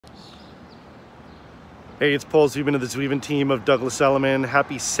Hey, it's Paul Zweben of the Zweben team of Douglas Elliman.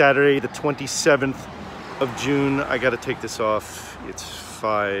 Happy Saturday, the 27th of June. I got to take this off. It's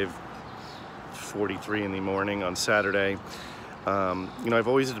 5:43 in the morning on Saturday. I've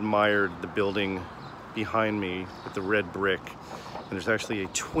always admired the building behind me with the red brick. And there's actually a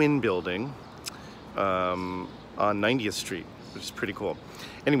twin building on 90th Street, which is pretty cool.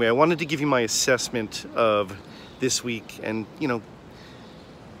 Anyway, I wanted to give you my assessment of this week and,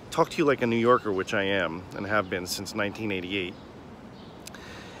 talk to you like a New Yorker, which I am and have been since 1988.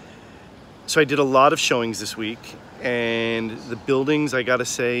 So I did a lot of showings this week, and the buildings, I gotta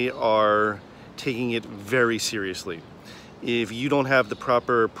say, are taking it very seriously. If you don't have the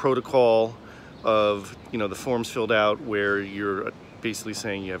proper protocol of, the forms filled out where you're basically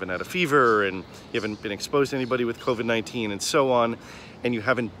saying you haven't had a fever and you haven't been exposed to anybody with COVID-19 and so on, and you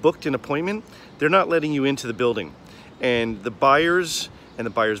haven't booked an appointment, they're not letting you into the building. And the buyers and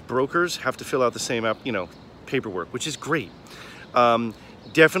the buyer's brokers have to fill out the same paperwork, which is great.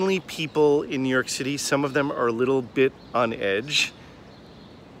 Definitely people in New York City, some of them are a little bit on edge.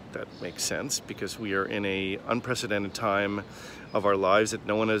 That makes sense because we are in a unprecedented time of our lives that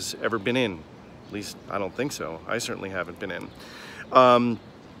no one has ever been in. At least I don't think so. I certainly haven't been in.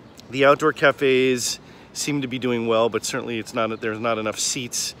 The outdoor cafes seem to be doing well, but certainly there's not enough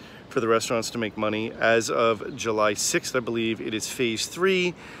seats for the restaurants to make money. As of July 6th, I believe, it is phase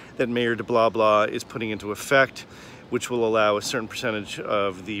 3 that Mayor de Blah Blah is putting into effect, which will allow a certain percentage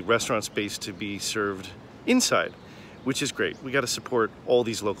of the restaurant space to be served inside, which is great. We got to support all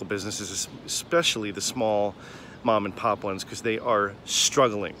these local businesses, especially the small mom and pop ones, because they are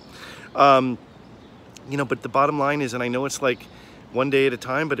struggling. But the bottom line is, and I know it's like one day at a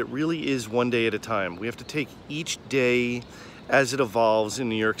time, but it really is one day at a time. We have to take each day as it evolves in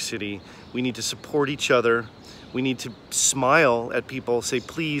New York City. We need to support each other. We need to smile at people, say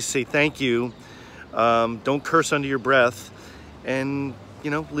please, say thank you. Don't curse under your breath, and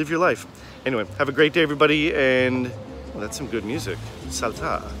live your life. Anyway, have a great day, everybody, and that's some good music.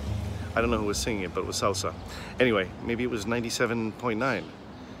 Salsa. I don't know who was singing it, but it was salsa. Anyway, maybe it was 97.9.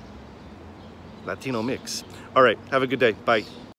 Latino mix. All right, have a good day. Bye.